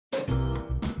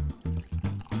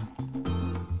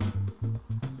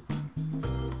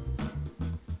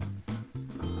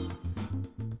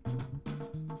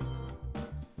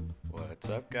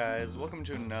up, guys? Welcome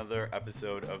to another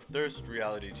episode of Thirst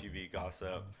Reality TV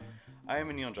Gossip. I am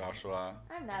Anil Joshua.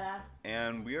 I'm Netta.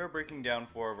 And we are breaking down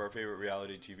 4 of our favorite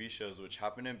reality TV shows, which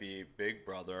happen to be Big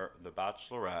Brother, The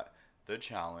Bachelorette, The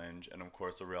Challenge, and of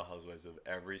course The Real Housewives of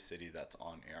every city that's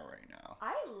on air right now.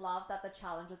 I love that The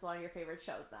Challenge is one of your favorite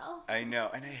shows now. I know,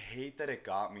 and I hate that it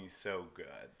got me so good.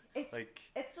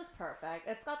 It's just perfect.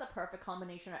 It's got the perfect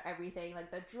combination of everything,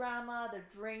 like the drama, the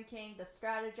drinking, the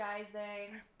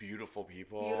strategizing. Beautiful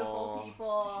people.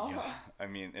 Yeah, I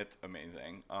mean, it's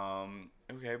amazing.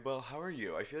 Okay, well, how are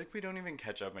you? I feel like we don't even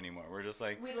catch up anymore. We're just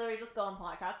like... We literally just go on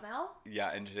podcasts now?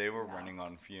 Yeah, and today we're running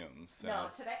on fumes. So. No,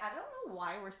 today, I don't know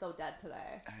why we're so dead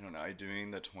today. I don't know, I'm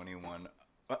doing the 21...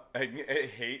 I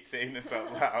hate saying this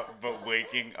out loud, but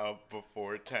waking up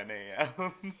before 10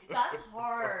 a.m. That's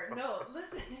hard. No,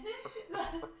 listen.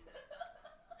 I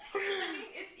mean,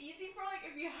 it's easy for, like,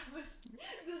 if you have a...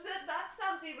 That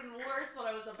sounds even worse what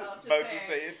I was about to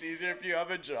say. It's easier if you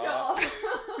have a job.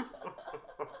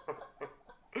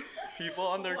 People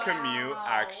on their commute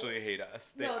actually hate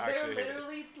us. They're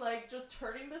literally, like, just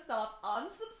turning this off,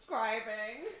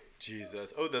 unsubscribing.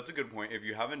 Jesus. Oh, that's a good point. If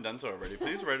you haven't done so already,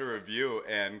 please write a review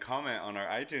and comment on our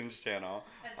iTunes channel.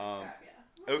 And subscribe,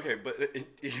 yeah. Okay,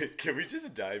 but can we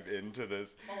just dive into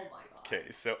this? Oh my god. Okay,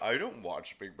 so I don't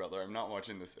watch Big Brother. I'm not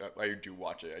watching this. I do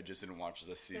watch it. I just didn't watch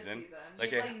this season.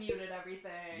 You've muted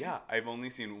everything. Yeah, I've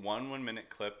only seen one 1-minute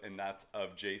clip, and that's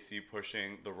of JC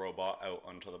pushing the robot out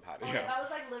onto the patio. Oh, that was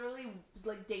like literally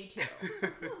like day 2.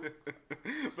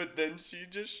 But then she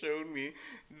just showed me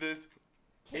this...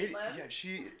 Kaitlyn?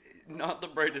 She, not the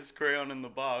brightest crayon in the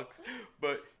box,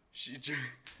 but she just,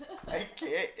 I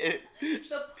can't.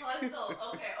 The puzzle.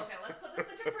 Okay, let's put this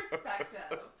into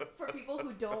perspective for people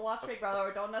who don't watch Big Brother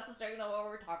or don't necessarily know what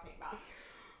we're talking about.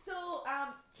 So,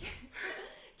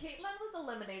 Kaitlyn was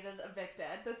eliminated, evicted.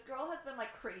 This girl has been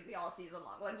like crazy all season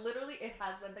long. Like literally it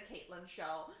has been the Kaitlyn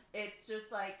show. It's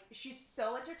just like, she's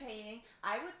so entertaining.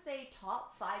 I would say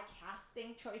top 5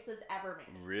 casting choices ever made.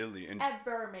 Really? And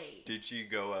ever made. Did she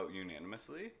go out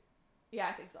unanimously? Yeah,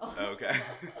 I think so. Okay.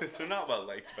 So not well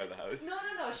liked by the house. No.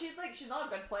 She's not a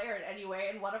good player in any way.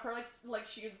 And one of her like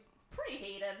she was pretty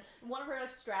hated. One of her like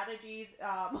strategies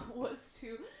was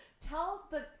to tell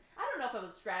the... I don't know if it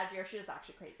was strategy or she was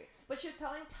actually crazy. But she was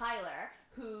telling Tyler,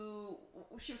 who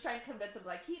she was trying to convince him to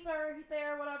like keep her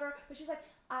there or whatever. But she's like,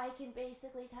 I can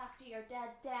basically talk to your dead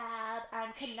dad.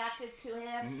 I'm connected to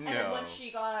him. No. And then when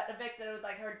she got evicted, it was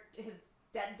like his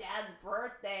dead dad's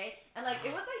birthday. And like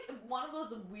it was like one of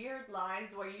those weird lines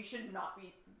where you should not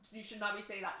be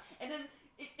saying that. And then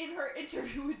in her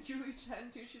interview with Julie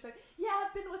Chen too, she's like, yeah,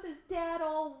 I've been with his dad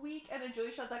all week. And then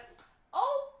Julie Chen's like,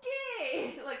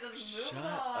 okay, like just move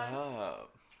on.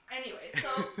 Up. Anyway, so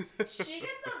she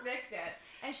gets evicted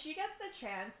and she gets the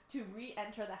chance to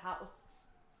re-enter the house.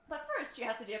 But first she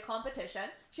has to do a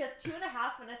competition. She has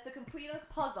 2.5 minutes to complete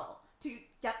a puzzle to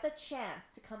get the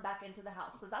chance to come back into the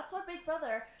house. Because that's what Big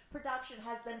Brother production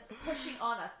has been pushing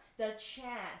on us. The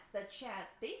chance.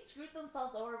 They screwed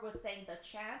themselves over with saying the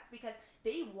chance because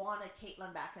they wanted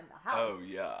Kaitlyn back in the house. Oh,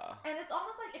 yeah. And it's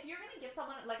almost like if you're going to give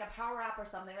someone like a power up or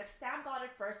something, like Sam got it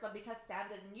first, but because Sam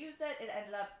didn't use it, it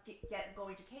ended up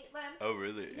going to Kaitlyn. Oh,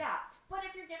 really? Yeah. But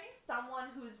if you're giving someone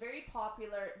who's very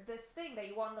popular this thing that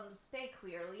you want them to stay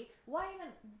clearly, why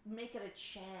even make it a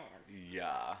chance?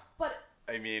 Yeah. But...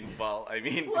 Well,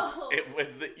 it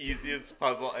was the easiest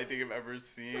puzzle I think I've ever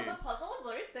seen. So the puzzle was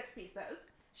literally 6 pieces.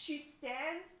 She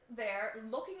stands there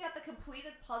looking at the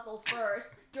completed puzzle first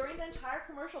during the entire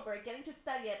commercial break, getting to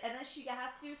study it, and then she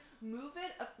has to move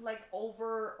it like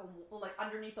over, like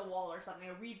underneath a wall or something,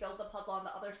 and rebuild the puzzle on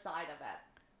the other side of it.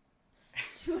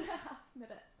 2.5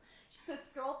 minutes. This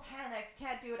girl panics,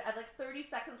 can't do it. At like 30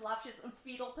 seconds left, she's in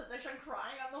fetal position,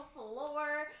 crying on the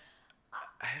floor.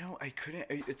 I couldn't.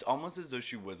 It's almost as though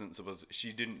she wasn't supposed to.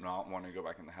 She did not want to go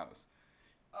back in the house.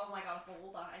 Oh my god,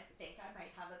 hold on. I think I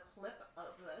might have a clip of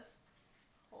this.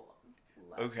 Hold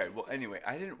on. Okay, well, anyway,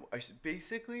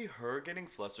 basically, her getting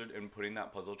flustered and putting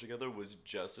that puzzle together was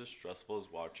just as stressful as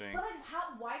watching. But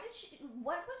like,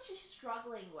 what was she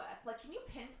struggling with? Like, can you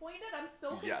pinpoint it? I'm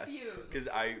so confused. Yes, because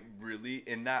I really,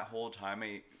 in that whole time,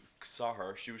 I saw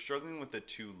her, she was struggling with the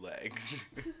 2 legs.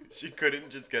 She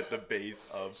couldn't just get the base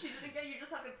of... You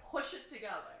just have to push it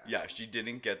together. Yeah, she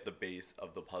didn't get the base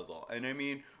of the puzzle. And I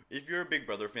mean, if you're a Big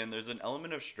Brother fan, there's an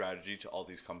element of strategy to all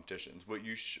these competitions. What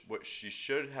she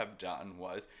should have done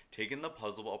was taken the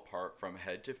puzzle apart from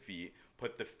head to feet,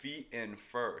 put the feet in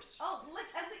first. Oh,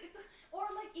 or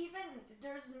even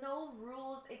there's no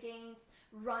rules against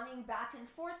running back and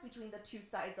forth between the 2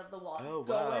 sides of the wall. Oh,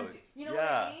 wow. You know what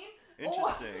I mean?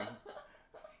 Interesting.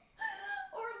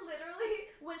 Or literally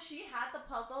When she had the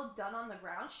puzzle done on the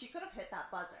ground, she could have hit that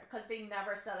buzzer because they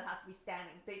never said it has to be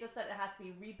standing. They just said it has to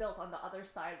be rebuilt on the other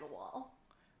side of the wall.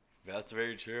 That's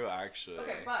very true, actually.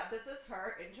 Okay, but this is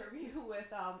her interview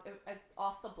with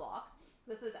Off the Block.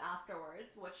 This is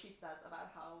afterwards what she says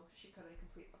about how she couldn't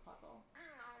complete the puzzle. A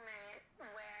moment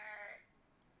where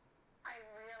I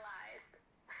realized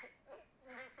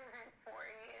this isn't for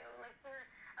you. Like, you're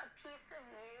a piece of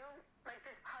you, like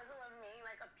this puzzle of me,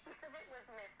 like a piece of it was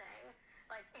missing,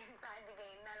 like inside the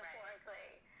game,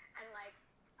 metaphorically. And like,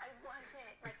 I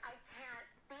wasn't, like, I can't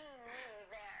be me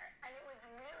there. And it was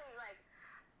really like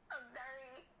a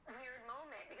very weird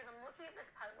moment because I'm looking at this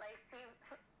puzzle, I see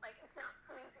like it's not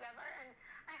coming together, and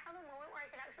I have a moment where I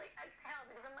can actually exhale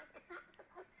because I'm like, it's not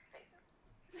supposed to.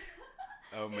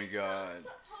 Oh my It's god.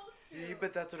 not supposed to. See,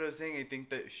 but that's what I was saying. I think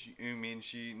that she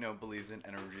believes in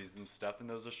energies and stuff, and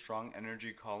there's a strong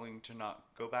energy calling to not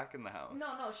go back in the house.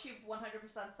 No, she 100%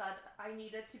 said I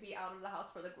needed to be out of the house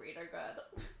for the greater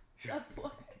good. That's why.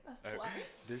 That's why.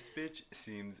 This bitch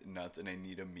seems nuts, and I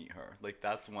need to meet her. Like,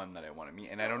 that's one that I want to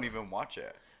meet, and I don't even watch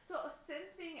it. So,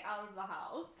 since being out of the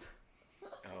house...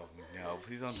 Oh, no.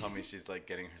 Please don't tell me she's, like,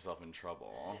 getting herself in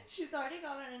trouble. She's already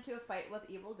gotten into a fight with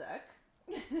Evil Dick.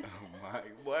 Oh, my...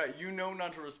 What? You know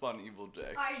not to respond to Evil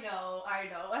Dick. I know.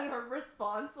 And her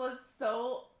response was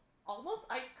so... almost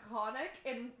iconic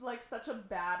in like such a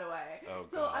bad way. Oh,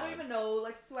 so God. I don't even know,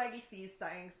 like Swaggy C's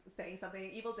saying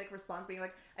something. Evil Dick responds being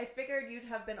like, I figured you'd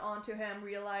have been onto him,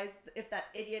 realized if that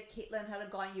idiot Kaitlyn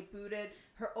hadn't gotten you booted,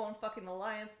 her own fucking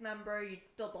alliance member, you'd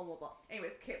still blah blah blah.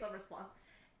 Anyways, Kaitlyn responds,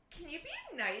 can you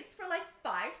be nice for like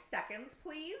 5 seconds,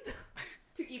 please?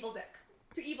 To Evil Dick.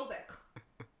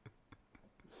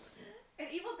 And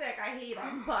Evil Dick, I hate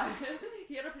him, but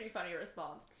he had a pretty funny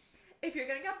response. If you're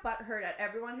gonna get butthurt at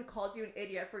everyone who calls you an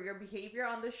idiot for your behavior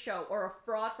on the show, or a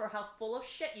fraud for how full of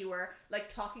shit you were, like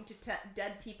talking to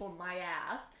dead people my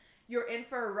ass, you're in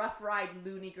for a rough ride,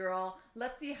 loony girl.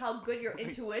 Let's see how good your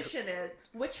intuition is.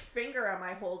 Which finger am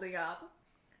I holding up?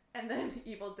 And then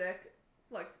Evil Dick,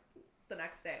 like, the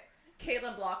next day,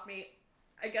 Kaitlyn blocked me.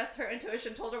 I guess her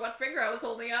intuition told her what finger I was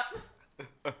holding up.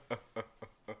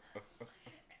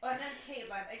 And then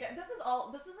Kaitlyn, again, this isn't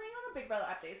even a Big Brother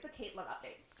update, it's the Kaitlyn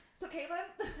update. So Kaitlyn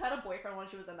had a boyfriend when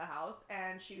she was in the house,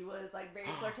 and she was like very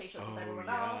flirtatious with everyone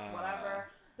else,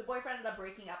 whatever. The boyfriend ended up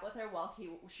breaking up with her while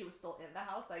she was still in the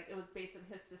house. Like, it was based on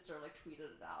his sister like tweeted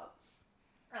it out.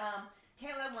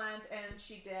 Kaitlyn went and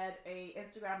she did a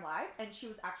Instagram live, and she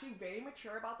was actually very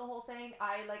mature about the whole thing.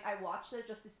 I watched it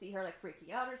just to see her like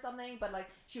freaking out or something, but like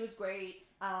she was great.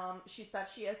 She said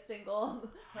she is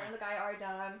single. Her and the guy are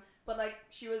done, but like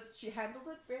she handled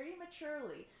it very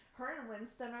maturely. Her and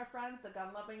Winston are friends, the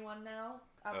gun-loving one now.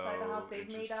 Outside the house, they've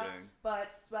made up. But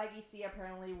Swaggy C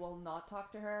apparently will not talk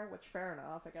to her, which fair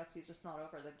enough. I guess he's just not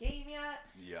over the game yet.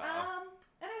 Yeah.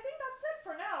 And I think that's it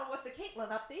for now with the Kaitlyn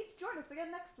updates. Join us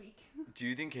again next week. Do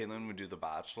you think Kaitlyn would do The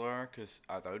Bachelor? Because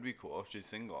that would be cool if she's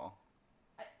single.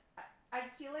 I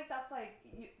feel like that's like...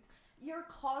 You're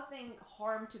causing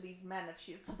harm to these men if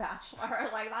she's the Bachelor.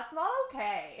 Like, that's not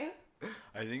okay.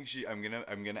 I think I'm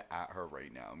gonna at her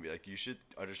right now and be like, you should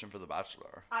audition for The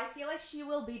Bachelor. I feel like she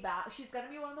will be back. She's gonna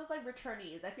be one of those like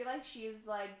returnees. I feel like she's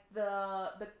like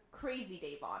the crazy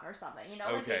Davon or something. You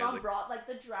know, like Davon brought like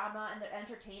the drama and the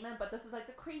entertainment, but this is like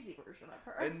the crazy version of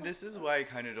her. And this is why I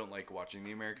kind of don't like watching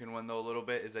the American one though a little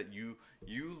bit, is that you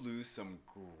lose some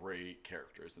great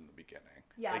characters in the beginning.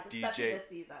 Yeah, like especially this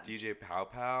season. DJ Pow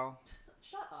Pow.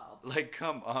 Shut up. Like,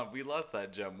 come on. We lost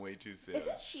that gem way too soon.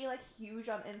 Isn't she, like, huge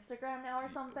on Instagram now or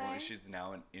something? Well, she's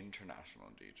now an international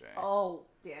DJ. Oh,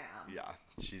 damn. Yeah.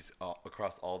 She's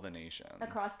across all the nations.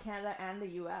 Across Canada and the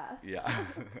U.S. Yeah.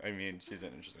 I mean, she's an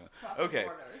interesting one. Across Okay. the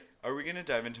borders. Are we going to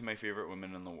dive into my favorite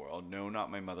women in the world? No, not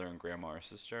my mother and grandma or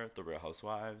sister. The Real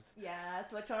Housewives.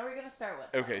 Yes. Which one are we going to start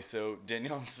with? Okay, so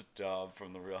Danielle Staub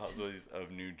from The Real Housewives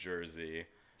of New Jersey.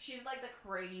 She's like the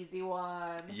crazy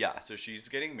one. Yeah, so she's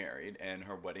getting married, and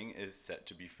her wedding is set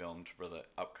to be filmed for the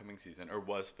upcoming season, or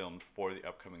was filmed for the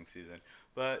upcoming season.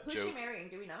 But who's she marrying?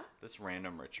 Do we know? This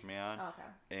random rich man. Oh,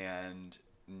 okay. And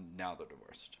now they're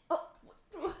divorced. Oh,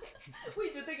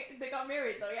 wait, they got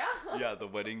married though? Yeah. Yeah, the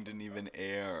wedding didn't even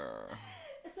air.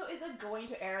 So is it going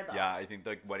to air though? Yeah, I think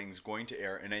the wedding's going to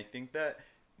air, and I think that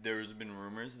there's been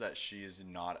rumors that she is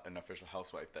not an official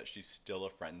housewife, that she's still a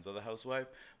friends of the housewife.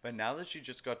 But now that she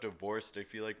just got divorced, I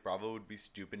feel like Bravo would be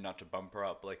stupid not to bump her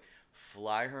up. Like,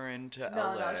 fly her into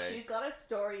LA. No, she's got a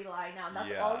storyline now, and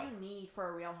that's all you need for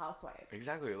a real housewife.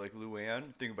 Exactly. Like,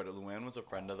 Luann, think about it. Luann was a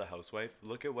friend of the housewife.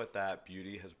 Look at what that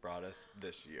beauty has brought us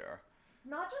this year.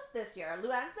 Not just this year.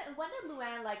 When did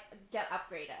Luann, like, get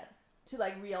upgraded? to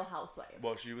like Real Housewife.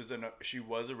 Well, she was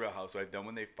a Real Housewife. Then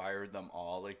when they fired them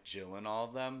all, like Jill and all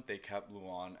of them, they kept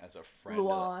Luan as a friend.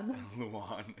 Luan.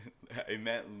 Luan. I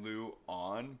meant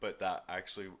Lu-on, but that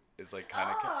actually is like kind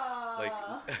of like,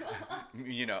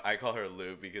 you know, I call her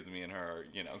Lou because me and her are,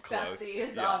 you know, close.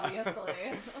 Besties, obviously.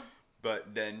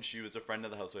 But then she was a friend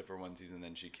of the housewife for one season.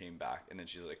 Then she came back, and then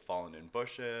she's like fallen in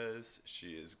bushes.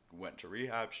 Went to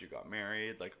rehab. She got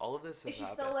married. Like all of this has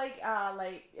happened. Is she still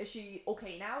like is she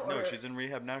okay now? No, she's in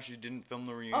rehab now. She didn't film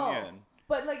the reunion.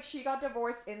 But like she got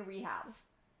divorced in rehab.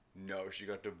 No, she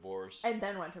got divorced and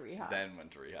then went to rehab.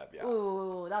 Yeah.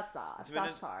 Ooh, that sucks.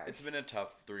 That's hard. It's been a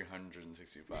tough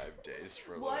 365 days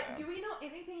for What? Luann. Do we know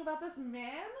anything about this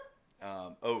man?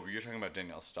 You're talking about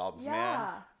Danielle Staub's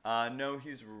man? No,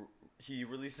 he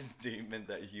released a statement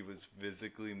that he was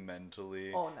physically,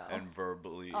 mentally, and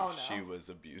verbally, she was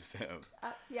abusive.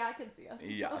 Yeah, I can see it.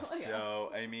 Yeah,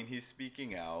 so, I mean, he's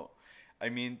speaking out. I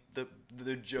mean,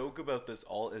 the joke about this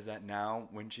all is that now,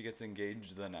 when she gets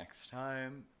engaged the next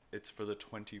time, it's for the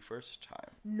 21st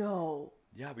time. No.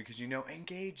 Yeah, because, you know,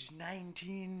 engaged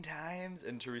 19 times,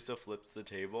 and Teresa flips the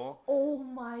table. Oh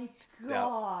my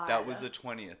God. That was the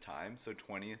 20th time, so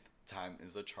 20th time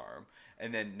is a charm.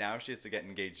 And then now she has to get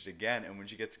engaged again, and when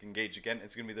she gets engaged again,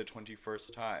 it's going to be the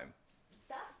 21st time.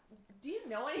 Do you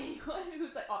know anyone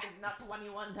who's like, obviously not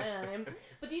 21 times,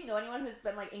 but do you know anyone who's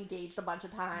been like engaged a bunch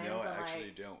of times? No, I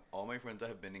actually don't. All my friends that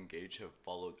have been engaged have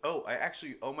followed. Oh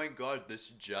my God, this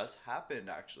just happened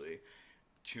actually.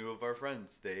 2 of our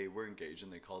friends, they were engaged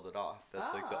and they called it off.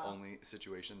 That's like the only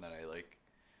situation that I like.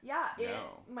 Yeah,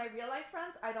 my real life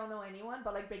friends, I don't know anyone,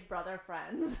 but like Big Brother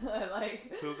friends,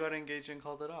 like. Who got engaged and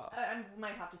called it off? I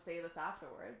might have to say this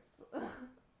afterwards.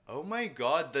 Oh my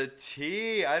God, the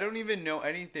tea! I don't even know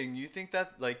anything. You think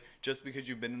that like just because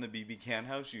you've been in the BB Can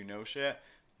house, you know shit?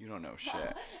 You don't know shit.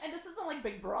 And this isn't like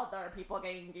Big Brother, people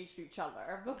getting engaged to each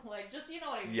other, but like just, you know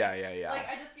what I mean? Yeah. Like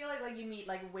I just feel like you meet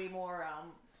like way more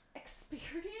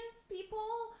experienced people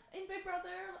in Big Brother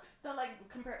than like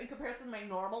in comparison to my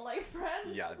normal life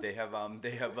friends. Yeah, they have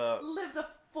lived a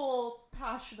full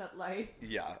passionate life.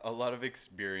 Yeah, a lot of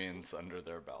experience under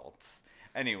their belts.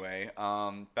 Anyway,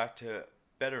 back to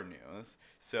better news.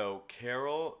 So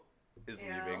Carole is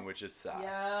leaving, which is sad.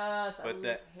 Yes,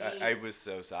 but I was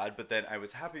so sad. But then I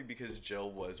was happy because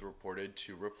Jill was reported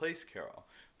to replace Carole.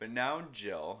 But now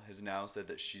Jill has now said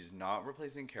that she's not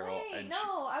replacing Carole. Wait,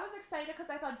 I was excited because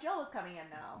I thought Jill was coming in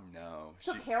now. No.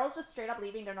 So Carole's just straight up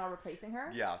leaving, they're not replacing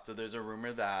her? Yeah, so there's a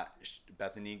rumor that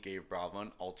Bethany gave Bravo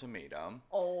an ultimatum.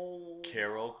 Oh.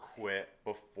 Carole quit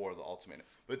before the ultimatum.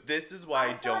 But this is why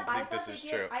I don't think this is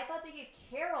true. I thought they gave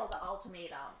Carole the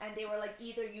ultimatum. And they were like,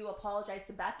 either you apologize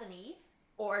to Bethany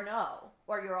or no.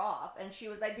 Or you're off. And she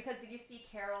was like, because you see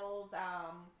Carole's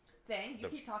thing. You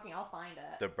keep talking, I'll find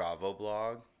it. The Bravo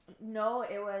blog? No,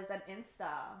 it was an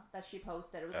Insta that she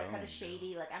posted. It was like kind of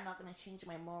shady, like, I'm not going to change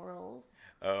my morals.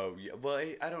 Oh, yeah. Well,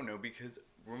 I don't know, because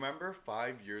remember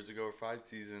 5 years ago, or 5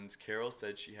 seasons, Carole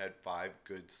said she had 5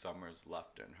 good summers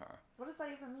left in her. What does that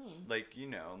even mean? Like, you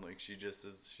know, like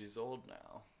she's old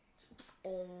now.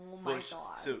 Oh my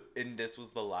God. And this was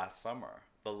the last summer.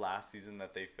 The last season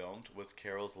that they filmed was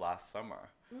Carole's last summer.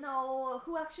 No,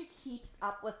 who actually keeps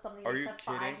up with something they said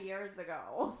 5 years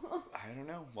ago? I don't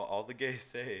know. Well, all the gays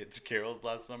say it's Carole's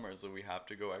last summer, so we have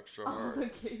to go extra hard. All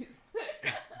the gays.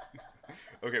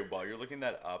 Okay, while you're looking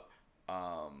that up,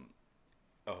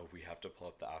 we have to pull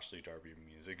up the Ashley Darby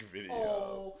music video.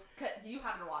 Oh, you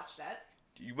haven't watched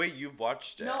it. Wait, you've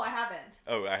watched it? No, I haven't.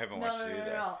 Oh, I haven't watched it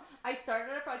either. No. I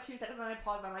started it for like 2 seconds and I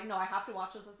paused. I'm like, no, I have to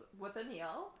watch this with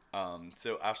Danielle.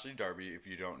 So Ashley Darby, if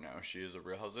you don't know, she is a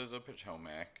Real Housewives of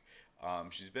Potomac.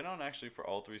 She's been on actually for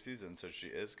all 3 seasons, so she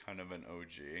is kind of an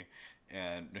OG.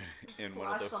 And in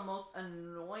one of the most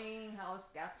annoying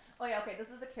house guest. Oh yeah, okay, this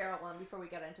is a Carole one before we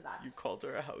get into that. You called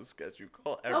her a house guest. You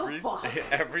call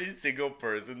every single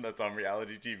person that's on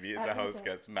reality TV is a house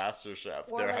guest. MasterChef,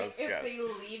 or they're like house guests. If they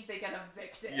leave, they get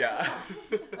evicted. Yeah.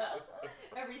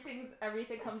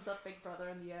 Everything comes up Big Brother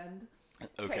in the end.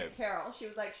 Okay, Carole, she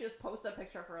was posted a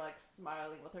picture of her like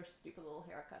smiling with her stupid little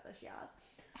haircut that she has.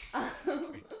 Oh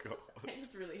my God. I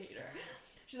just really hate her.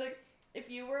 She's like, if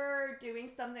you were doing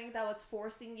something that was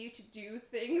forcing you to do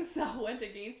things that went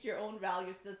against your own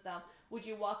value system, would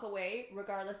you walk away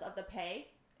regardless of the pay?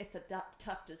 It's a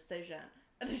tough decision.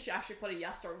 And then she actually put a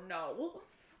yes or no.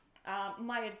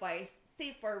 My advice,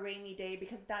 save for a rainy day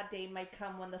because that day might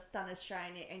come when the sun is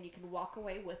shining and you can walk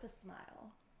away with a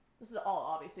smile. This is all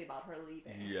obviously about her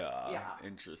leaving. Yeah.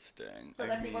 Interesting. So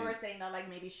then people were saying that like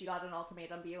maybe she got an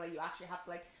ultimatum being like you actually have to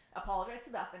like apologize to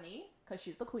Bethany because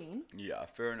she's the queen. Yeah,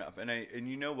 fair enough. And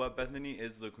you know what? Bethany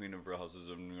is the queen of Real Houses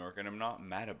of New York, and I'm not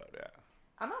mad about it.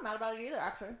 I'm not mad about it either,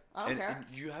 actually. I don't care.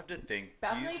 And you have to think.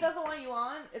 Bethany doesn't want you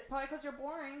on. It's probably because you're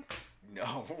boring.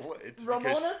 No, it's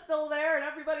Ramona's because... still there, and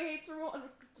everybody hates Ramona.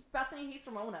 Bethany hates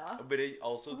Ramona. But I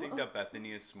also think that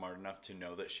Bethany is smart enough to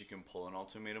know that she can pull an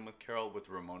ultimatum with Carole. With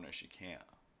Ramona, she can't.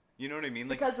 You know what I mean?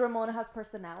 Like, because Ramona has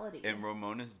personality. And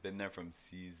Ramona's been there from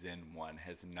season 1,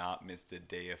 has not missed a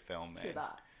day of filming. True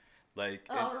that. Like,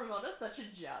 Ramona's such a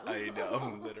gem. I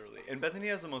know, literally. And Bethany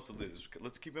has the most to lose.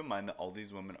 Let's keep in mind that all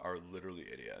these women are literally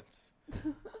idiots.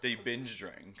 They binge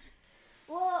drink.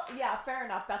 Well, yeah, fair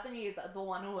enough. Bethany is the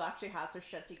one who actually has her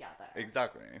shit together.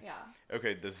 Exactly. Yeah.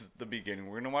 Okay, this is the beginning.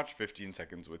 We're going to watch 15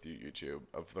 seconds with you, YouTube,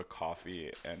 of the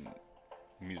coffee and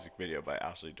music video by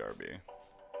Ashley Darby.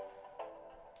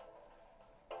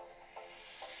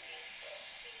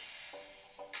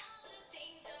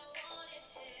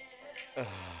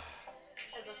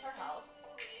 Is this her house?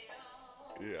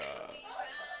 Yeah.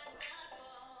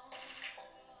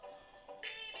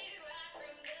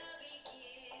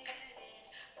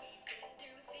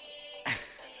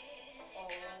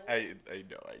 I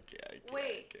know, I can't.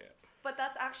 Wait, I can't. but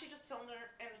that's actually just filmed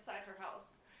inside her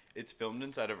house. It's filmed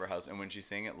inside of her house, and when she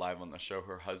sang it live on the show,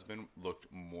 her husband looked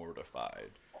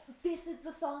mortified. This is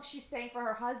the song she sang for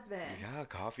her husband. Yeah,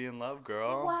 Coffee and Love,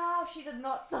 girl. Wow, she did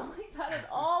not sound like that at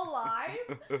all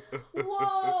live.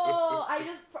 Whoa,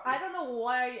 I don't know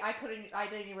why I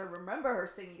didn't even remember her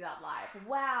singing that live.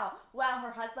 Wow,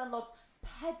 her husband looked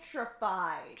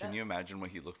petrified. Can you imagine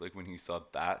what he looked like when he saw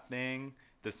that thing?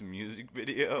 This music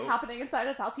video happening inside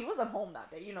his house. He wasn't home that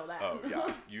day, you know that. Oh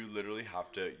yeah, you literally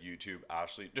have to YouTube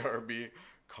Ashley Darby,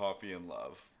 Coffee and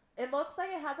Love. It looks like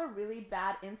it has a really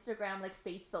bad Instagram like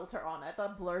face filter on it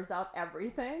that blurs out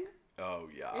everything. Oh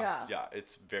yeah. Yeah,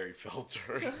 it's very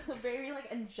filtered. Very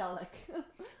like angelic.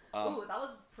 Ooh, that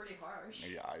was pretty harsh.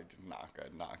 Yeah, not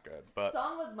good. But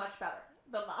song was much better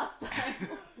than last time.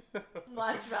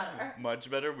 Much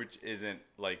better, which isn't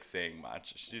like saying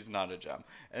much. She's not a gem.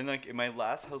 And like in my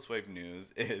last housewife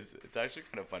news is, it's actually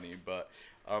kind of funny, but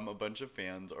a bunch of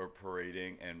fans are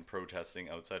parading and protesting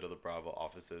outside of the Bravo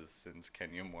offices since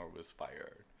Kenya Moore was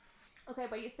fired. Okay,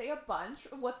 but you say a bunch.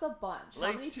 What's a bunch?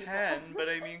 Like how many 10, people? But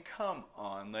I mean, come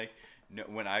on. Like, no,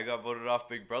 when I got voted off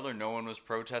Big Brother, no one was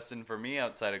protesting for me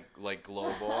outside of, like,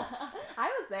 Global.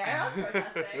 I was there. I was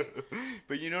protesting.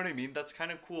 But you know what I mean? That's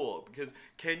kind of cool, because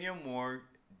Kenya Moore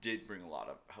did bring a lot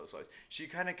of housewives. She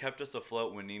kind of kept us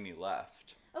afloat when Nene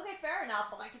left. Okay, fair enough,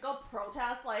 but like to go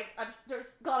protest, like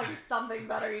there's gotta be something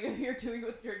better you're doing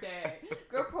with your day.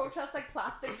 Go protest like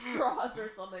plastic straws or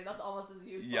something. That's almost as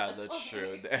useless. Yeah, that's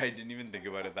true. I didn't even think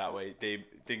about it that way.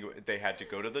 They had to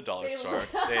go to the dollar store.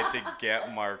 They had to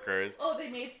get markers. Oh, they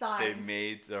made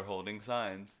signs. They're holding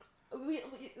signs.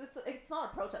 It's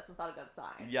not a protest without a good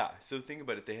sign. Yeah, so think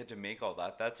about it. They had to make all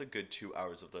that. That's a good 2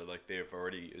 hours of their life they have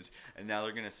already used. And now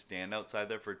they're going to stand outside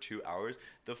there for 2 hours.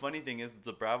 The funny thing is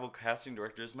the Bravo casting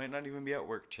directors might not even be at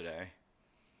work today.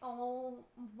 Oh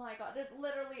my god.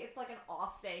 It's like an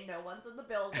off day. No one's in the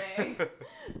building.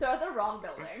 They're at the wrong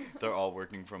building. They're all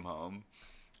working from home.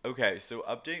 Okay, so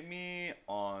update me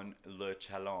on Le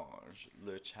Challenge.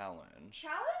 Challenge?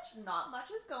 Not much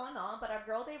is going on, but our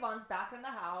girl Davon's back in the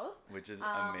house. Which is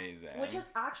amazing. Which is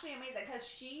actually amazing, because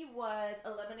she was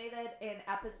eliminated in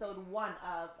episode 1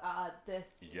 of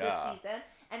this season,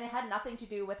 and it had nothing to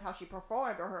do with how she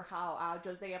performed or how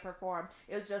Josiah performed.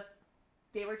 It was just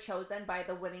they were chosen by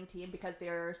the winning team because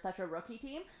they're such a rookie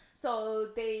team. So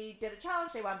they did a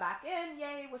challenge. They went back in,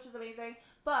 yay, which is amazing.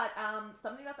 But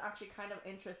something that's actually kind of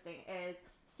interesting is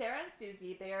Sarah and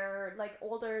Susie, they're like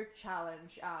older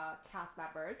challenge cast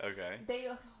members. Okay. They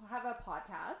have a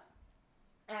podcast.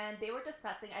 And they were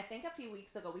discussing, I think a few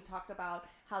weeks ago, we talked about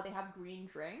how they have green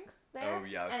drinks there. Oh,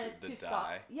 yeah, and it's the to dye.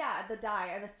 Stop, yeah, the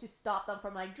dye. And it's to stop them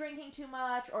from, like, drinking too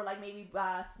much or, like, maybe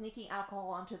sneaking alcohol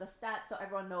onto the set so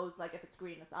everyone knows, like, if it's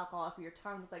green, it's alcohol. If your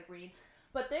tongue's, like, green.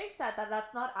 But they said that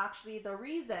that's not actually the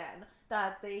reason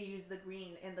that they use the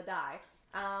green in the dye.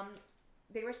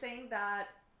 They were saying that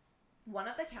one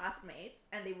of the castmates,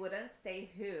 and they wouldn't say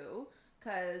who,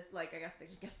 because, like, I guess they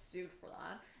could get sued for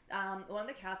that. One of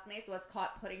the castmates was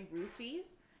caught putting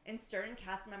roofies in certain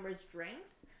cast members'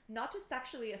 drinks, not to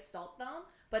sexually assault them,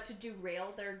 but to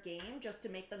derail their game, just to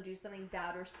make them do something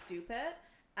bad or stupid.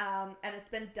 And it's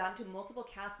been done to multiple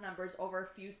cast members over a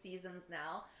few seasons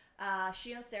now.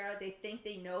 She and Sarah, they think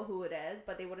they know who it is,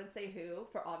 but they wouldn't say who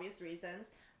for obvious reasons.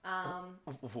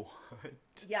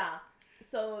 What? Yeah.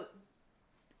 So,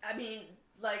 I mean,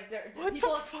 Like, What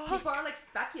people, the fuck? people are like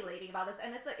speculating about this,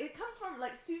 and it's like it comes from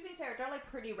like Susie and Sarah. They're like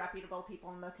pretty reputable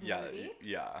people in the community.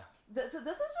 Yeah. So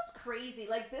this is just crazy.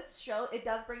 Like this show, it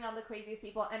does bring on the craziest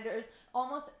people, and there's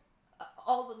almost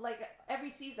like every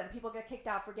season, people get kicked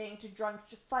out for getting into drunk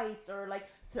fights or like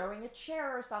throwing a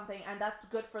chair or something, and that's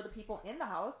good for the people in the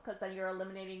house because then you're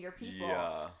eliminating your people.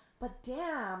 Yeah. But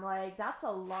damn, like that's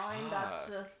a line that's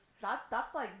Fuck. just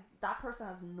that's like that person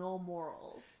has no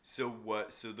morals. So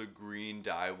what? So the green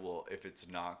dye will, if it's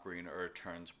not green, or it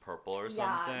turns purple or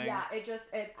something. Yeah. It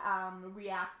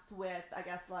reacts with, I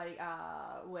guess, like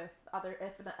with other,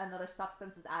 if another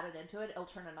substance is added into it, it'll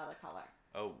turn another color.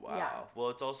 Oh wow. Yeah. Well,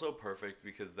 it's also perfect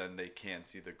because then they can't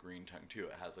see the green tongue too.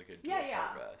 It has like a dual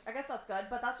purpose. I guess that's good,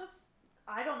 but that's just,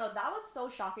 I don't know. That was so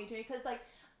shocking to me because like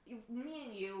me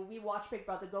and you, we watch Big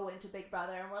Brother, go into Big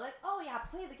Brother, and we're like, oh yeah,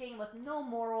 play the game with no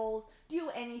morals, do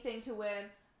anything to win.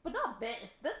 But not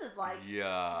this. This is like,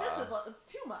 this is like,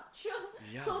 too much.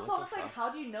 Yeah, So it's what almost the like, fuck?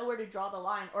 how do you know where to draw the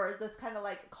line? Or is this kind of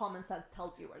like common sense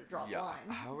tells you where to draw the line?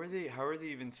 How are they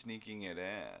even sneaking it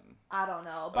in? I don't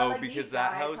know. But like, because these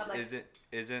that guys house have, like,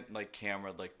 isn't like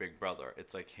camera like Big Brother.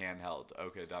 It's like handheld.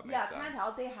 Okay, that makes yeah, sense. it's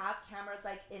handheld. They have cameras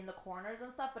like in the corners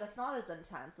and stuff, but it's not as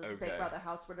intense as Big Okay. Brother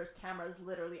house where there's cameras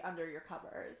literally under your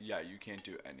covers. Yeah, you can't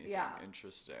do anything. Yeah.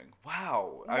 Interesting.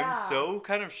 Wow, Yeah. I'm so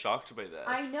kind of shocked by this.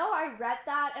 I know, I read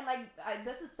that, and like,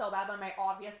 this is so bad, but my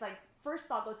obvious, like, first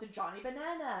thought goes to Johnny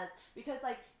Bananas, because,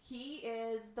 like, he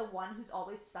is the one who's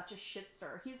always such a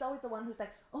shitster. He's always the one who's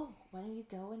like, oh, why don't you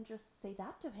go and just say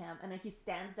that to him? And then he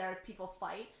stands there as people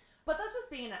fight. But that's just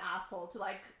being an asshole to,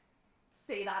 like,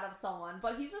 say that of someone.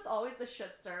 But he's just always the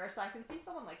shitster, so I can see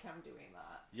someone like him doing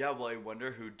that. Yeah, well, I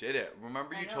wonder who did it.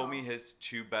 Remember you told me his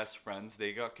two best friends,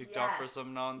 they got kicked off for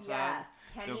some nonsense?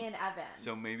 Yes, Kenny and Evan.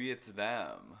 So maybe it's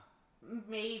them.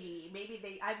 Maybe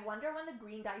they. I wonder when the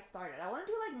green dye started. I want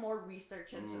to do like more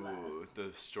research into this.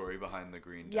 The story behind the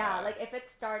green dye. Yeah, like if it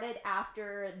started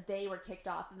after they were kicked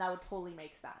off, then that would totally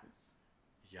make sense.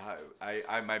 Yeah,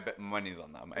 my money's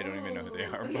on them. I don't even know who they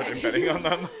are, Ooh. but I'm betting on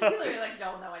them. You literally like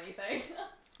don't know anything.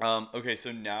 Okay,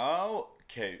 so now,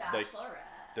 like,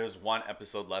 Bachelorette. there's one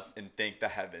episode left, and thank the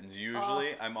heavens.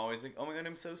 Usually, I'm always like, oh my god,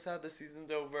 I'm so sad the season's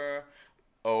over.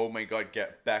 Oh my god,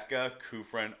 get Becca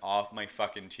Kufrin off my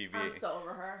fucking TV. I'm so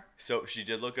over her. So she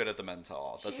did look good at the men's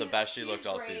hall. That's the best she looked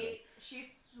all season.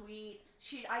 She's sweet.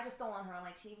 I just don't want her on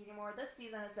my TV anymore. This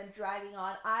season has been dragging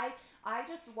on. I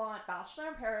just want Bachelor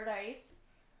in Paradise.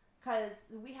 Because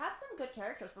we had some good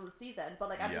characters from the season, but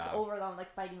like I'm just over them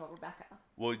like fighting over Becca.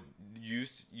 Well, you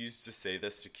used to say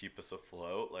this to keep us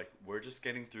afloat. Like, we're just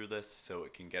getting through this so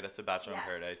it can get us to Bachelor in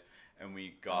Paradise, and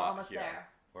we got We're almost there.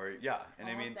 And Almost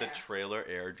I mean there. the trailer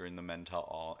aired during the men tell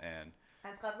all, and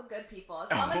it's got the good people.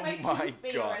 It's got like my two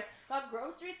favorites. God. Got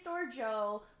Grocery Store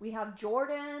Joe. We have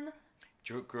Jordan.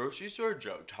 Grocery Store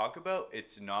Joe. Talk about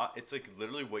it's like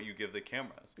literally what you give the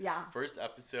cameras. Yeah. First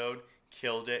episode.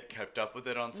 Killed it, kept up with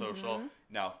it on social.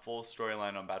 Now, full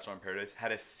storyline on Bachelor in Paradise.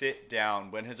 Had a sit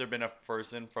down. When has there been a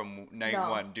person from night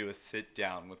one do a sit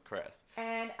down with Chris?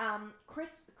 And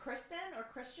Kristen or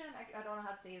Christian? I don't know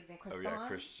how to say his name. Oh yeah,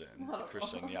 Christian.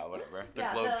 Christian, yeah, whatever. The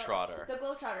yeah, Globetrotter. The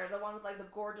Globetrotter, the one with like the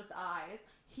gorgeous eyes.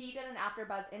 He did an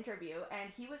AfterBuzz interview, and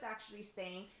he was actually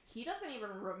saying he doesn't even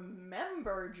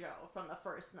remember Joe from the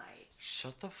first night.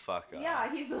 Shut the fuck up. Yeah,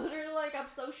 he's literally like, I'm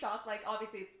so shocked. Like,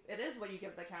 obviously, it is what you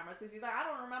give the cameras, because he's like, I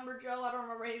don't remember Joe. I don't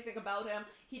remember anything about him.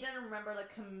 He didn't remember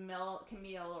like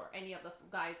Camille, or any of the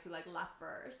guys who like left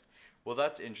first. Well,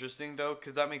 that's interesting though,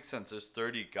 because that makes sense. There's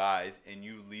 30 guys, and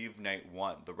you leave night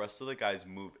one. The rest of the guys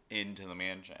move into the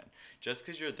mansion. Just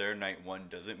because you're there night one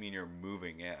doesn't mean you're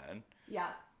moving in. Yeah.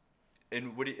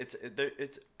 And it's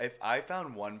if I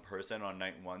found one person on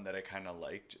night one that I kind of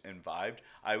liked and vibed,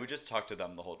 I would just talk to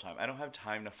them the whole time. I don't have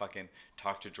time to fucking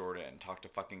talk to Jordan, talk to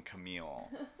fucking Camille.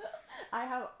 I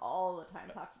have all the time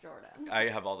to talk to Jordan. I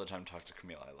have all the time to talk to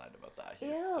Camille. I lied about that.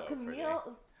 He's so Camille.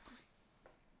 pretty.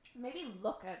 Maybe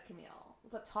look at Camille,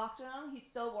 but talk to him. He's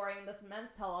so boring. This men's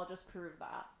tell-all just proved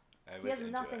that. He has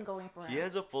nothing going for him. He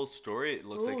has a full story, it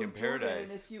looks like, in Jordan,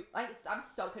 Paradise. I'm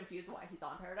so confused why he's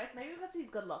on Paradise. Maybe because he's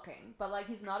good looking. But, like,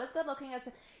 he's not as good looking as...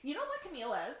 You know what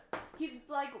Camille is? He's,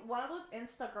 like, one of those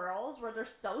Insta girls where they're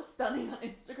so stunning on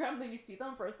Instagram that you see them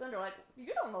in person. They're like,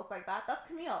 you don't look like that. That's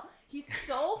Camille. He's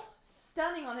so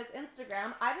stunning on his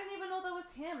Instagram. I didn't even know that was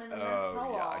him in the men's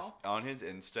tell-all. Yeah. On his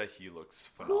Insta, he looks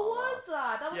phenomenal. Who was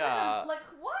that? That was like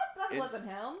what? That wasn't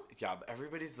him. Yeah, but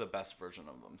everybody's the best version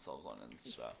of themselves on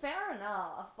Insta. Fair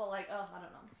enough, but like, I don't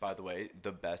know. By the way,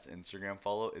 the best Instagram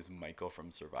follow is Michael from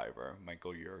Survivor.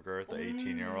 Michael Yerger, the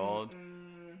 18-year-old.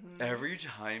 Every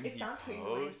time It he sounds creepy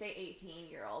when you posts, say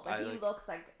 18-year-old, but he looks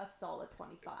like a solid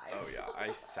 25. oh yeah,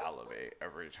 I salivate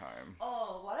every time.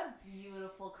 Oh, what a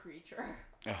beautiful creature.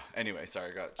 Anyway,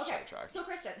 sorry, I got sidetracked. So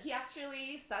Christian, he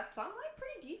actually said some like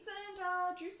pretty decent,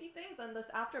 juicy things in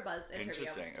this AfterBuzz interview.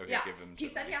 Interesting. Okay, yeah. give him. He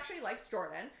said he actually likes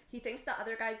Jordan. He thinks the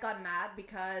other guys got mad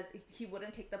because he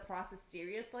wouldn't take the process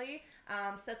seriously.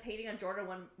 Says hating on Jordan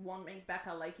won't make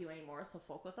Becca like you anymore, so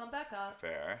focus on Becca.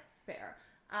 Fair.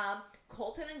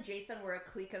 Colton and Jason were a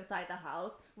clique inside the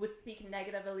house, would speak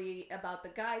negatively about the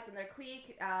guys in their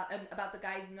clique, and about the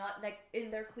guys not like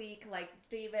in their clique, like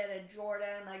David and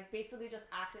Jordan, like basically just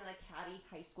acting like catty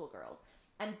high school girls.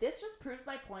 And this just proves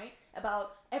my point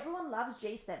about everyone loves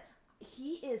Jason.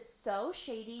 He is so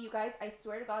shady, you guys. I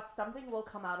swear to God, something will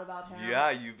come out about him.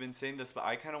 Yeah, you've been saying this, but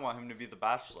I kind of want him to be the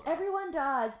Bachelor. Everyone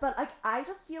does, but like I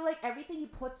just feel like everything he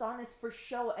puts on is for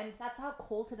show, and that's how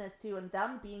Colton is too. And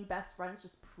them being best friends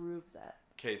just proves it.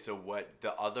 Okay, so what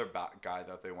the other guy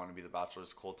that they want to be the Bachelor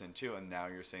is Colton too, and now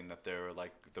you're saying that they're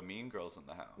like the mean girls in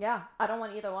the house. Yeah, I don't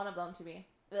want either one of them to be.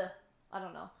 Ugh, I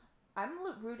don't know. I'm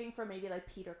rooting for maybe like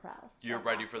Peter Krause. You're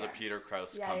ready for the Peter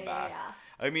Krause comeback. Yeah.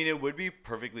 I mean, it would be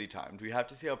perfectly timed. We have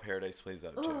to see how Paradise plays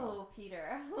out too. Oh,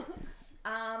 Peter.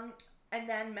 And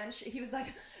then he was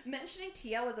like, mentioning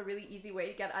Tia was a really easy way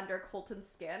to get under Colton's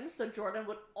skin. So Jordan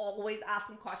would always ask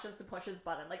him questions to push his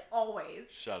button, like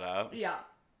always. Shut up. Yeah.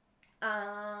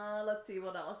 Let's see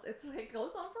what else. It's like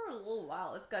goes on for a little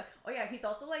while. It's good. Oh yeah, he's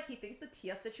also like he thinks the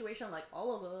Tia situation, like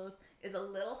all of us, is a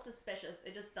little suspicious.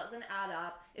 It just doesn't add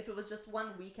up. If it was just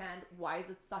one weekend, why is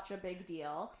it such a big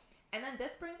deal? And then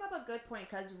this brings up a good point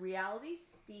because Reality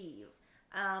Steve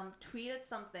tweeted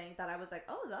something that I was like,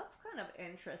 oh, that's kind of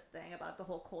interesting about the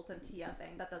whole Colton Tia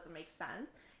thing. That doesn't make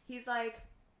sense. He's like,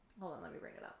 hold on, let me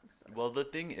bring it up. Sorry. Well, the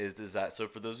thing is that, so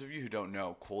for those of you who don't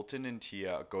know, Colton and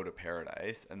Tia go to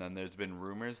Paradise, and then there's been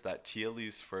rumors that Tia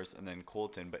leaves first and then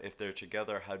Colton, but if they're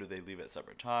together, how do they leave at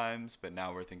separate times? But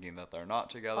now we're thinking that they're not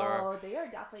together. Oh, they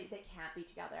can't be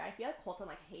together. I feel like Colton,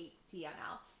 like, hates Tia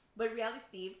now. But Reality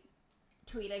Steve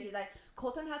tweeted, he's like,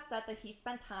 Colton has said that he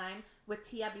spent time with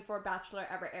Tia before Bachelor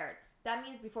ever aired. That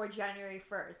means before January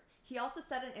 1st. He also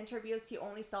said in interviews he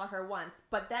only saw her once,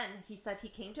 but then he said he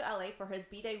came to LA for his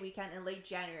B-Day weekend in late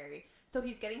January. So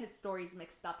he's getting his stories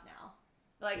mixed up now.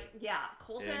 Like, yeah,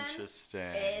 Colton is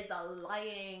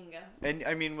lying. And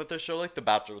I mean, with a show like The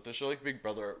Bachelor, with a show like Big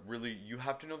Brother, really, you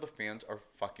have to know the fans are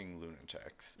fucking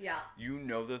lunatics. Yeah. You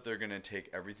know that they're going to take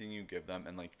everything you give them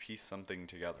and like piece something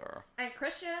together. And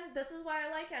Christian, this is why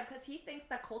I like him, because he thinks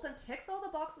that Colton ticks all the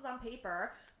boxes on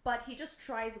paper, but he just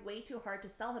tries way too hard to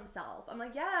sell himself. I'm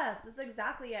like, yes, this is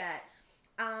exactly it.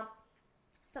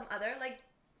 Some other, like,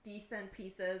 decent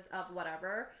pieces of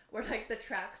whatever were, like, the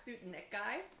tracksuit Nick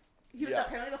guy. He was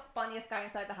apparently the funniest guy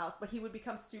inside the house, but he would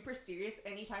become super serious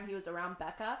anytime he was around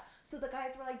Becca. So the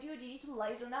guys were like, dude, you need to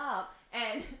lighten up.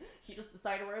 And he just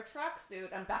decided to wear a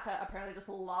tracksuit, and Becca apparently just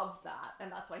loved that.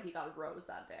 And that's why he got a rose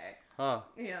that day. Huh.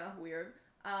 Yeah, weird.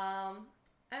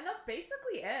 And that's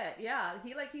basically it. Yeah,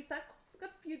 he said a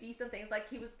few decent things. Like,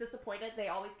 he was disappointed. They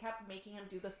always kept making him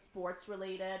do the sports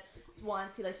related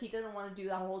ones. He didn't want to do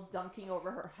that whole dunking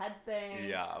over her head thing.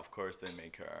 Yeah, of course they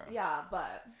make her. Yeah,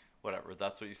 but whatever.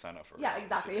 That's what you sign up for. Yeah,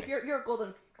 exactly. If you're a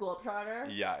Golden Globetrotter.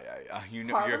 Yeah. You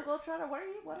know, Harlem Globetrotter. What are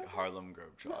you? What is Harlem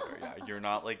Globetrotter? Yeah, you're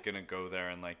not like gonna go there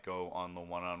and like go on the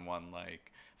one-on-one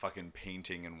like fucking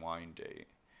painting and wine date.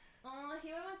 Oh, he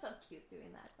would have been so cute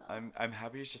doing that, though. I'm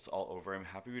happy it's just all over. I'm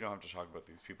happy we don't have to talk about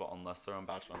these people unless they're on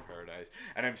Bachelor in Paradise.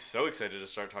 And I'm so excited to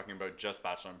start talking about just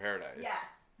Bachelor in Paradise. Yes,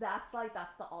 that's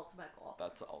the ultimate goal.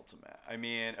 That's the ultimate. I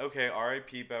mean, okay,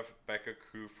 R.I.P. Becca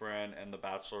Kufrin and The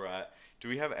Bachelorette. Do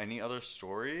we have any other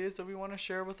stories that we want to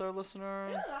share with our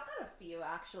listeners? Yeah, I've got a few,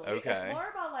 actually. Okay. It's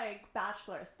more about, like,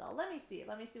 Bachelor stuff. Let me see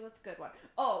what's a good one.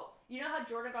 Oh, you know how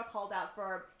Jordan got called out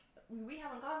for... We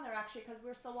haven't gotten there, actually, because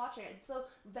we're still watching it. So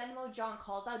Venmo John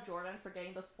calls out Jordan for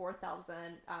getting those 4,000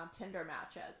 Tinder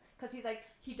matches. Because he's like,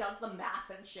 he does the math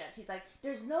and shit. He's like,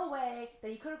 there's no way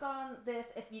that you could have gone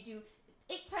this if you do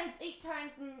 8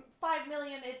 times 5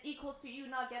 million, it equals to you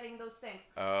not getting those things.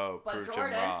 Oh, but proved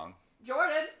him wrong.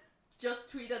 Jordan just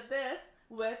tweeted this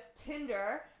with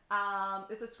Tinder.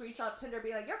 It's a screenshot of Tinder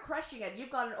being like, you're crushing it.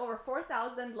 You've gotten over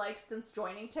 4,000 likes since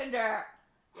joining Tinder.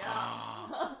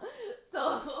 Yeah.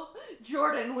 So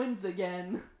Jordan wins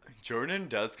again. Jordan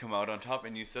does come out on top,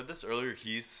 and you said this earlier,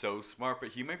 he's so smart, but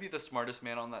he might be the smartest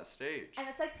man on that stage. And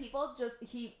it's like people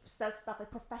he says stuff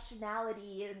like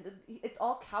professionality, and it's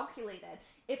all calculated.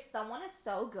 If someone is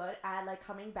so good at like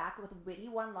coming back with witty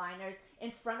one-liners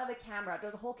in front of a camera,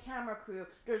 there's a whole camera crew,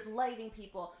 there's lighting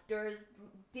people, there's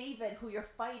David who you're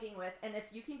fighting with, and if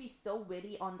you can be so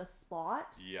witty on the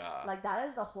spot, yeah, like that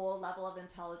is a whole level of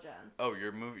intelligence. Oh,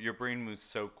 your brain moves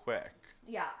so quick.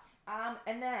 Yeah.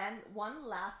 And then one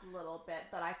last little bit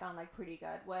that I found like pretty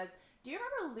good was, do you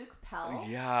remember Luke Pell?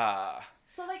 Yeah.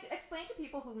 So like explain to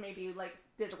people who maybe like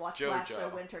did watch Bachelor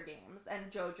Winter Games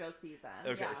and JoJo's season.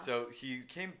 Okay, yeah. So he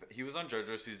was on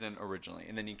JoJo's season originally,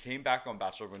 and then he came back on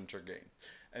Bachelor Winter Games.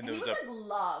 And there he was like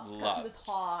loved because he was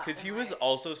hot. Because he was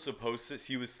also supposed to,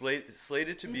 he was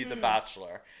slated to be the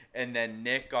Bachelor, and then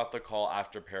Nick got the call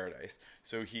after Paradise,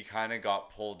 so he kind of got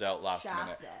pulled out last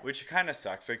minute, which kind of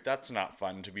sucks. Like, that's not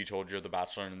fun to be told you're the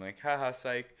Bachelor and like, haha,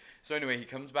 psych. So anyway, he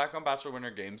comes back on Bachelor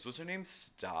Winter Games. Was her name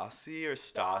Stassi or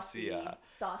Stasia?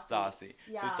 Stassi.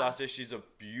 Yeah. So Stasia, she's a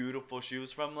beautiful. She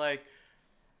was from like,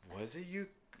 was it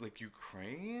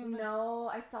Ukraine?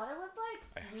 No, I thought it was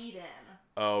like Sweden.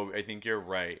 Oh, I think you're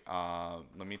right.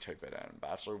 Let me type it in.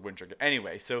 Bachelor Winter.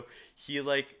 Anyway, so he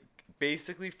like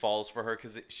basically falls for her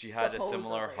because she had a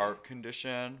similar heart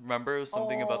condition. Remember, it was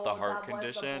something about the heart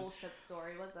condition. That was the bullshit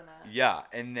story, wasn't it? Yeah,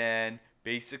 and then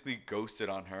basically ghosted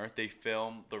on her. They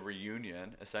filmed the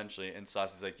reunion essentially, and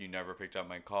Stassi's like, "You never picked up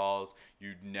my calls.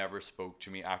 You never spoke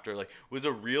to me after." Like, was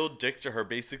a real dick to her.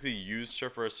 Basically used her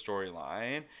for a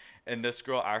storyline, and this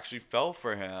girl actually fell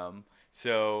for him.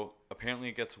 So apparently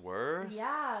it gets worse.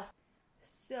 Yeah.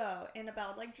 So in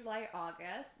about like July,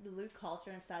 August, Luke calls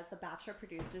her and says, "The Bachelor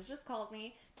producers just called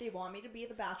me. They want me to be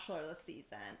the Bachelor this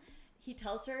season." He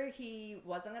tells her he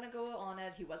wasn't going to go on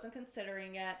it. He wasn't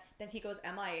considering it. Then he goes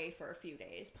MIA for a few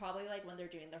days, probably like when they're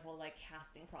doing their whole like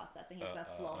casting process, and he's been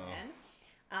flown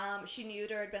in. She knew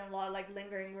there had been a lot of like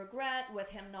lingering regret with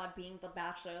him not being the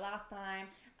Bachelor last time.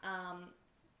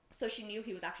 So she knew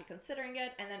he was actually considering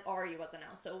it, and then Ari was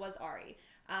announced. So it was Ari.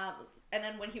 And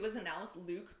then when he was announced,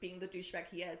 Luke, being the douchebag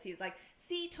he is, he's like,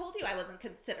 "See, told you I wasn't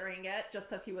considering it," just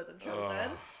because he wasn't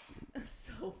chosen.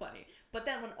 So funny. But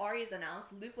then when Ari is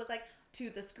announced, Luke was like to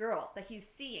this girl that he's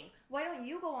seeing, "Why don't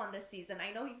you go on this season?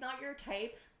 I know he's not your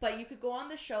type, but you could go on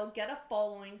the show, get a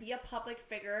following, be a public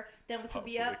figure. Then we could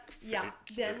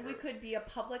we could be a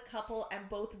public couple and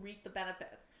both reap the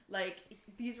benefits." Like,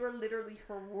 these were literally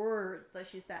her words that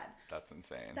she said. That's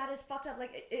insane. That is fucked up.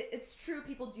 Like, it's true,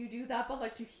 people do that, but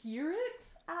like to hear it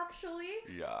actually.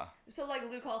 Yeah. So like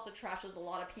Luke also trashes a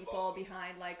lot of people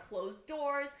behind like closed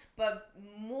doors, but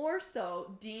more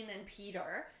so Dean and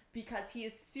Peter, because he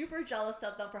is super jealous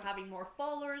of them for having more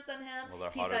followers than him. Well, they're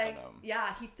hotter than him.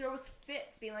 Yeah, he throws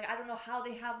fits being like, "I don't know how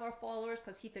they have more followers,"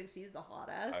 because he thinks he's the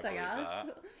hottest, I guess.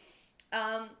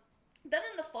 Then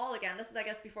in the fall again, this is I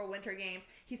guess before Winter Games,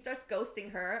 he starts ghosting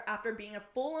her after being a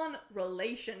full-on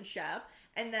relationship,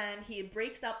 and then he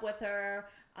breaks up with her.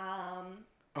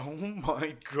 Oh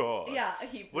my god. Yeah,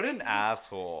 what an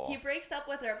asshole. He breaks up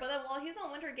with her, but then while he's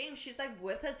on Winter Games, she's like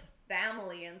with his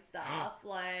family and stuff.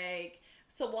 Like,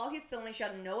 so while he's filming, she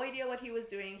had no idea what he was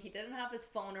doing. He didn't have his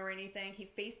phone or anything.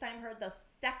 He FaceTimed her the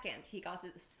second he got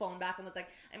his phone back and was like,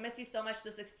 "I miss you so much.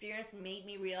 This experience made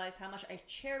me realize how much I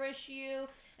cherish you."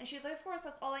 And she's like, "Of course,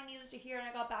 that's all I needed to hear." And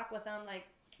I got back with him. Like,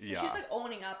 so she's like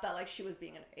owning up that like she was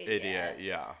being an idiot.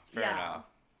 Yeah. Fair enough.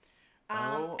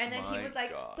 And then he was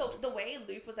like, so the way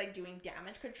Luke was like doing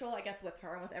damage control, I guess with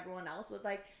her and with everyone else, was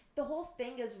like, the whole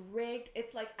thing is rigged.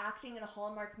 It's like acting in a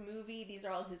Hallmark movie. These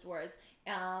are all his words.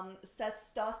 Says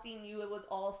Stassi knew it was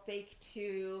all fake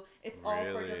too. It's all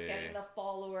for just getting the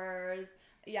followers.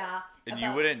 Yeah. And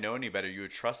you wouldn't know any better. You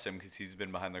would trust him because he's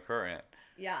been behind the curtain.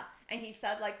 Yeah. And he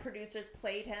says like producers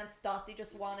played him. Stassi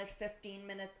just wanted 15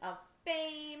 minutes of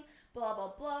fame. Blah,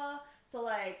 blah, blah. So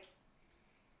like,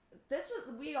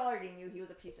 we already knew he was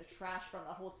a piece of trash from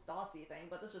the whole Stassi thing,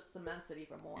 but this just cements it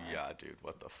even more. Yeah, dude,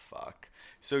 what the fuck?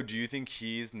 So do you think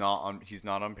he's not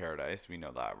on Paradise? We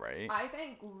know that, right? I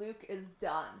think Luke is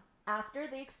done. After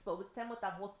they exposed him with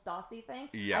that whole Stassi thing,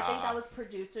 yeah. I think that was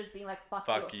producers being like,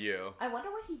 fuck you. I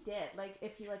wonder what he did. Like,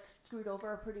 if he like screwed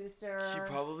over a producer. He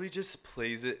probably just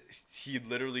plays it. He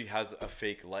literally has a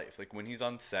fake life. Like, when he's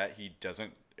on set, he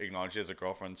doesn't acknowledge he has a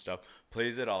girlfriend and stuff.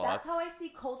 Plays it all That's up. how I see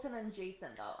Colton and Jason,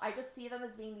 though. I just see them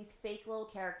as being these fake little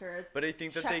characters. But I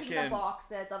think that checking the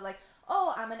boxes of like,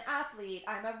 "Oh, I'm an athlete.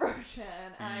 I'm a virgin.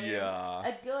 I'm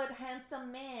a good,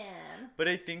 handsome man." But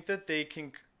I think that they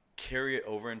can carry it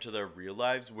over into their real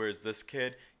lives, whereas this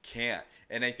kid can't.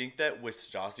 And I think that with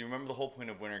Stassi, remember the whole point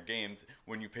of Winter Games,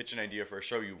 when you pitch an idea for a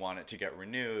show, you want it to get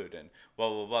renewed and blah,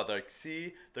 blah, blah. They're like,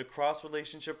 see, the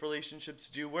relationships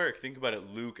do work. Think about it,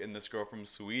 Luke and this girl from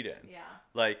Sweden. Yeah.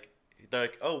 Like, they're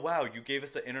like, oh, wow, you gave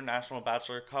us an international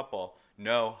bachelor couple.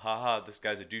 No, haha, this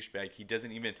guy's a douchebag. He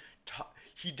doesn't even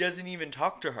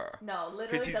talk to her. No, literally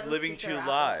because he's living two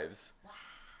lives. Wow.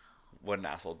 What an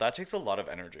asshole. That takes a lot of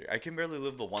energy. I can barely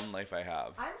live the one life I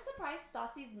have. I'm surprised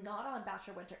Stassi's not on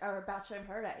Bachelor in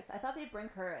Paradise. I thought they'd bring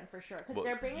her in for sure. Because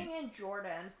they're bringing in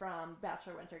Jordan from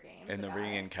Bachelor Winter Games. And they're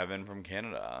bringing in Kevin from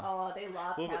Canada. Oh, they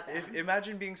love Kevin.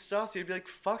 Imagine being Stassi. I'd be like,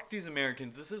 fuck these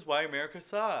Americans. This is why America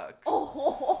sucks.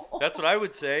 Oh. That's what I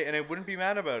would say, and I wouldn't be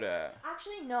mad about it.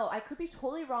 Actually, no. I could be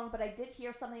totally wrong, but I did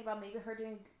hear something about maybe her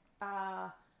doing...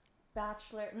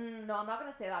 Bachelor. No, I'm not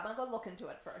gonna say that. I'm gonna go look into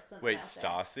it first. Wait,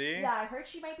 Stassi? Yeah, I heard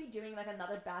she might be doing like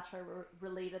another Bachelor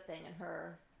related thing in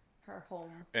her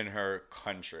home. In her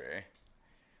country.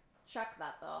 Check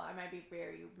that though. I might be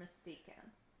very mistaken.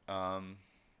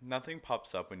 Nothing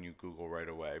pops up when you Google right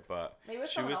away, but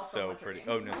she was so pretty.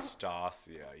 Oh,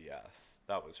 Nastasia. Yes,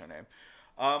 that was her name.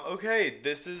 Okay,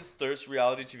 this is Thirst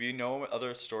Reality TV. No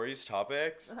other stories,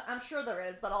 topics? I'm sure there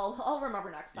is, but I'll remember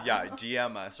next time. Yeah,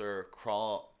 DM us or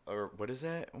crawl. Or what is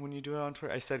it when you do it on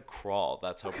Twitter? I said crawl.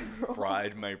 That's how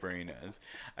fried my brain is.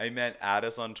 I meant add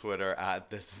us on Twitter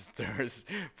at This Is Thirst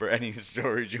for any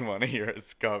stories you want to hear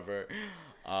us cover.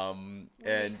 And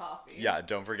yeah,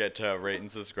 don't forget to rate and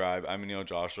subscribe. I'm Neil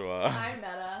Joshua. I'm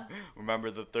Meta.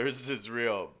 Remember, the thirst is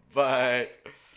real. Bye.